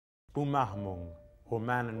Umarmung, or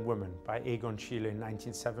Man and Woman, by Egon Schiele in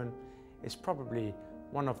 1907, is probably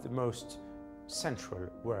one of the most central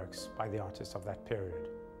works by the artist of that period.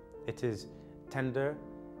 It is tender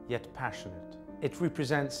yet passionate. It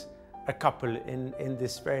represents a couple in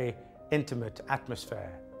this very intimate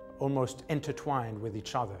atmosphere, almost intertwined with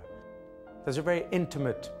each other. There's a very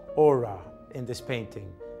intimate aura in this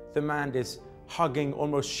painting. The man is hugging,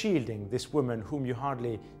 almost shielding this woman whom you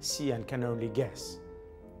hardly see and can only guess.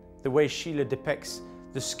 The way Schiele depicts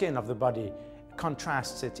the skin of the body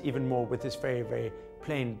contrasts it even more with this very, very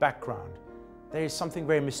plain background. There is something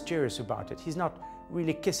very mysterious about it. He's not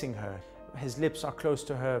really kissing her. His lips are close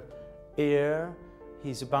to her ear.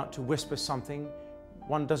 He's about to whisper something.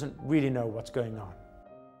 One doesn't really know what's going on.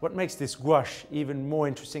 What makes this gouache even more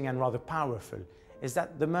interesting and rather powerful is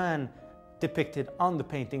that the man depicted on the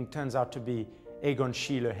painting turns out to be Egon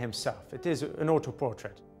Schiele himself. It is an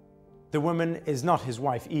autoportrait. The woman is not his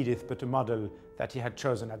wife Edith, but a model that he had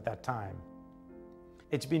chosen at that time.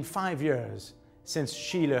 It's been 5 years since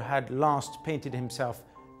Schiele had last painted himself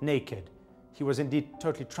naked. He was indeed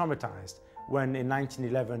totally traumatized when in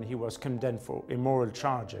 1911 he was condemned for immoral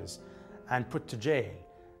charges and put to jail,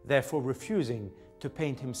 therefore refusing to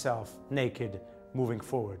paint himself naked moving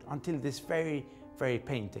forward until this very, very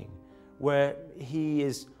painting where he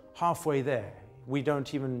is halfway there. We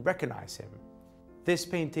don't even recognize him. This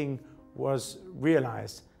painting was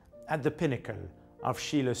realized at the pinnacle of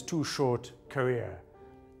Schiele's too short career.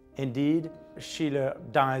 Indeed, Schiele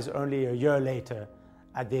dies only a year later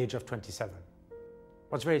at the age of 27.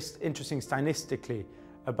 What's very interesting stylistically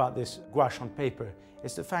about this gouache on paper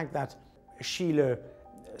is the fact that Schiele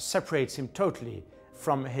separates him totally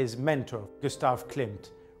from his mentor, Gustav Klimt,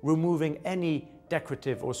 removing any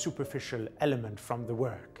decorative or superficial element from the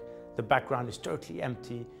work. The background is totally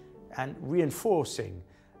empty and reinforcing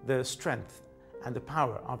the strength and the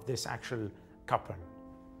power of this actual couple.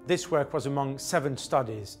 This work was among 7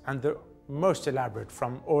 studies and the most elaborate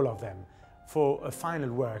from all of them for a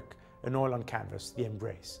final work, an oil on canvas, The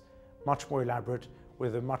Embrace. Much more elaborate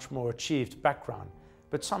with a much more achieved background,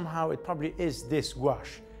 but somehow it probably is this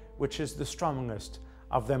gouache which is the strongest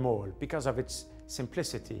of them all because of its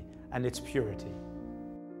simplicity and its purity.